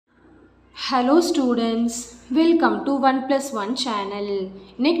Hello students, welcome to 1+1 channel.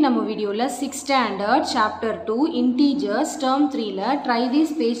 இன்னைக்கு நம்ம வீடியோல 6th standard chapter 2 integers term 3ல try this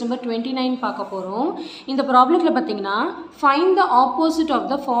page number 29 பார்க்க போறோம். இந்த ப்ராப்ளத்துல பாத்தீங்கன்னா find the opposite of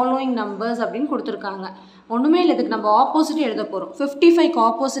the following numbers அப்படினு கொடுத்திருக்காங்க. ஒண்ணுமே இல்ல, இதுக்கு நம்ம ஆப்போசிட் எழுத போறோம். 55 க்கு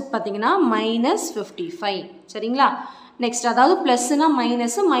ஆப்போசிட் பாத்தீங்கன்னா -55. சரிங்களா? நெக்ஸ்ட் அதாவது பிளஸ்னா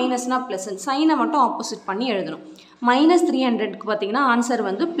மைனஸ், மைனஸ்னா பிளஸ், சைனை மட்டும் ஆப்போசிட் பண்ணி எழுதணும். -300க்கு பார்த்தீங்கன்னா ஆன்சர்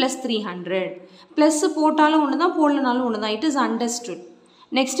வந்து +300. ப்ளஸ் போட்டாலும் ஒன்று தான், போடலனாலும் ஒன்று தான். It is understood.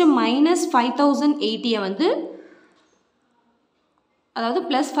 நெக்ஸ்ட்டு -5080 வந்து அதாவது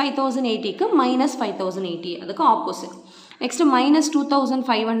 +5080க்கு -5080 அதுக்கு ஆப்போசிட். நெக்ஸ்ட்டு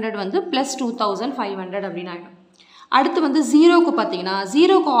 -2500 வந்து +2500 அப்படின்னு ஆகிடும். அடுத்து வந்து ஜீரோக்கு பார்த்தீங்கன்னா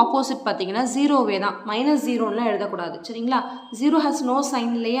ஜீரோக்கு ஆப்போசிட் பார்த்தீங்கன்னா ஜீரோவே தான், -0லாம் எழுதக்கூடாது. சரிங்களா? ஜீரோ ஹாஸ் நோ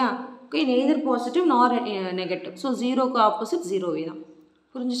சைன் இல்லையா? ஓகே, நெய்தர் பாசிட்டிவ் நார் நெகட்டிவ். ஸோ ஜீரோக்கு ஆப்போசிட் ஜீரோவே தான்.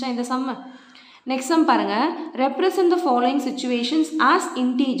 புரிஞ்சுச்சா இந்த சம்ம? நெக்ஸ்ட் சம் பாருங்க, represent the following situations as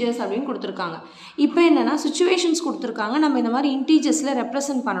integers அப்படின்னு கொடுத்துருக்காங்க. இப்போ என்னன்னா சிச்சுவேஷன்ஸ் கொடுத்துருக்காங்க, நம்ம இந்த மாதிரி இன்டீஜர்ஸில்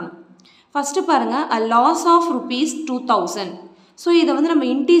ரெப்ரசன்ட் பண்ணணும். ஃபஸ்ட்டு பாருங்க, அ லாஸ் ஆஃப் ₹2000. ஸோ இதை வந்து நம்ம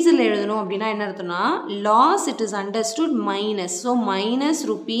இன்டீஜரில் எழுதணும் அப்படின்னா என்ன அர்த்தம்னா loss it is understood minus. So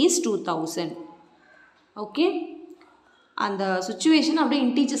 -2000. Okay, அந்த சுச்சுவேஷன் அப்படியே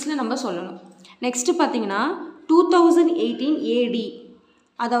இன்டீஜர்ஸில் நம்ம சொல்லணும். நெக்ஸ்ட்டு பார்த்தீங்கன்னா 2018 AD,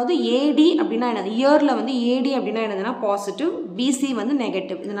 அதாவது ஏடி அப்படின்னா என்னது, இயரில் வந்து ஏடி அப்படின்னா என்னதுன்னா பாசிட்டிவ், பிசி வந்து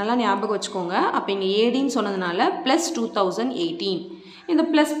நெகட்டிவ். இது நல்லா ஞாபகம் வச்சுக்கோங்க. அப்போ இங்கே ஏடின்னு சொன்னதுனால +2018. இந்த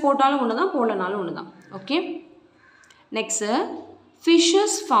ப்ளஸ் போட்டாலும் ஒன்று தான், போடலனாலும் ஒன்று தான். Okay, next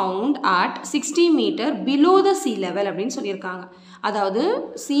fishes found at 60 metre below the sea level அப்படின்னு சொல்லியிருக்காங்க. அதாவது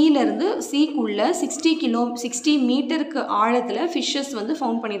சீலேருந்து சீக்குள்ளே 60 மீட்டருக்கு ஆழத்தில் ஃபிஷ்ஷஸ் வந்து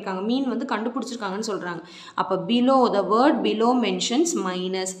ஃபவுண்ட் பண்ணியிருக்காங்க, மீன் வந்து கண்டுபிடிச்சிருக்காங்கன்னு சொல்கிறாங்க. அப்போ below, the word below mentions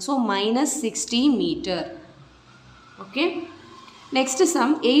minus. So -60 metre. Okay, next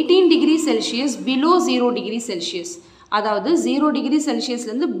sum 18 degree Celsius below 0 degree Celsius. அதாவது 0 degree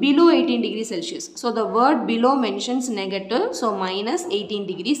செல்சியஸ்லேருந்து below 18 degree Celsius. So the word below mentions negative. So -18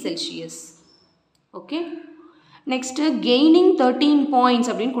 degree Celsius. Okay, next gaining 13 points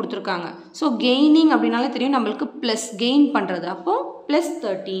அப்படின்னு கொடுத்துருக்காங்க. So gaining அப்படின்னாலே தெரியும் நம்மளுக்கு plus, gain பண்ணுறது. அப்போது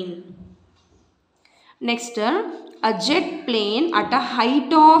 +13. Next a jet plane at a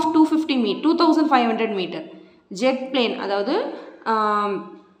height of 2500 metre. Jet plane அதாவது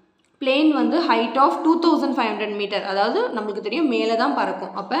plane வந்து height of 2500 metre, அதாவது நம்மளுக்கு தெரியும் மேலே தான்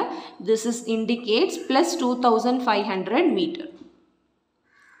பறக்கும். அப்போ திஸ் இஸ் இண்டிகேட்ஸ் +2500 மீட்டர்.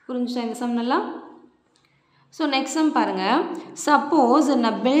 புரிஞ்சுச்சா இந்த சம் நல்லா? ஸோ நெக்ஸ்ட் சம் பாருங்கள், suppose in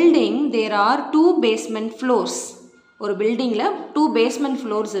a building there are 2 basement floors. ஒரு பில்டிங்கில் 2 பேஸ்மெண்ட்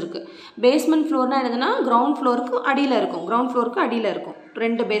ஃப்ளோர்ஸ் இருக்குது. பேஸ்மெண்ட் ஃப்ளோர்னால் என்னதுன்னா கிரவுண்ட் ஃப்ளோருக்கு அடியில் இருக்கும், கிரவுண்ட் ஃப்ளோருக்கு அடியில் இருக்கும்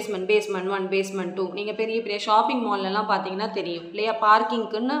 2 பேஸ்மெண்ட், பேஸ்மெண்ட் 1, பேஸ்மெண்ட் 2. நீங்கள் பெரிய பெரிய ஷாப்பிங் மால்லலாம் பார்த்தீங்கன்னா தெரியும் இல்லையா,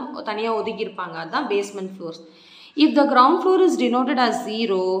 பார்க்கிங்க்குன்னு தனியாக ஒதுக்கியிருப்பாங்க, அதுதான் basement floors. If the ground floor is denoted as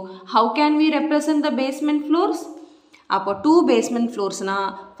 0, how can we represent the basement floors? அப்போ 2 basement ஃப்ளோர்ஸ்னால்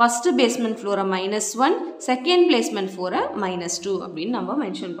first basement ஃப்ளோரை -1, second basement ஃப்ளோரை -2 அப்படின்னு நம்ம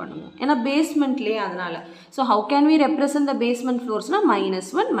மென்ஷன் பண்ணுவோம். ஏன்னா பேஸ்மெண்ட்லேயே அதனால். So how can we represent the basement ஃப்ளோர்ஸ்னால்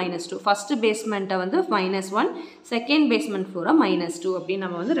 -1, -2. First பேஸ்மெண்ட்டை வந்து -1, செகண்ட் பேஸ்மெண்ட் ஃப்ளோரை -2 அப்படின்னு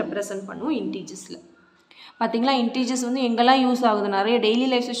நம்ம வந்து ரெப்ரசன்ட் பண்ணுவோம் இன்டீஜர்ஸில். பார்த்தீங்களா, இன்டீஜர்ஸ் வந்து எங்கெல்லாம் யூஸ் ஆகுது, நிறைய டெய்லி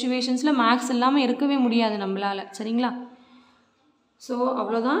லைஃப் சுச்சுவேஷன்ஸில் மேக்ஸ் இல்லாமல் இருக்கவே முடியாது நம்மளால். சரிங்களா? ஸோ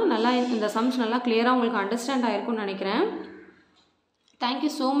அவ்வளோதான். நல்லா இந்த சம்ஸ் நல்லா கிளியராக உங்களுக்கு அண்டர்ஸ்டாண்ட் ஆகிருக்கும்னு நினைக்கிறேன்.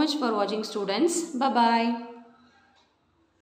 தேங்க்யூ ஸோ மச் ஃபார் வாட்சிங் ஸ்டூடெண்ட்ஸ். பை.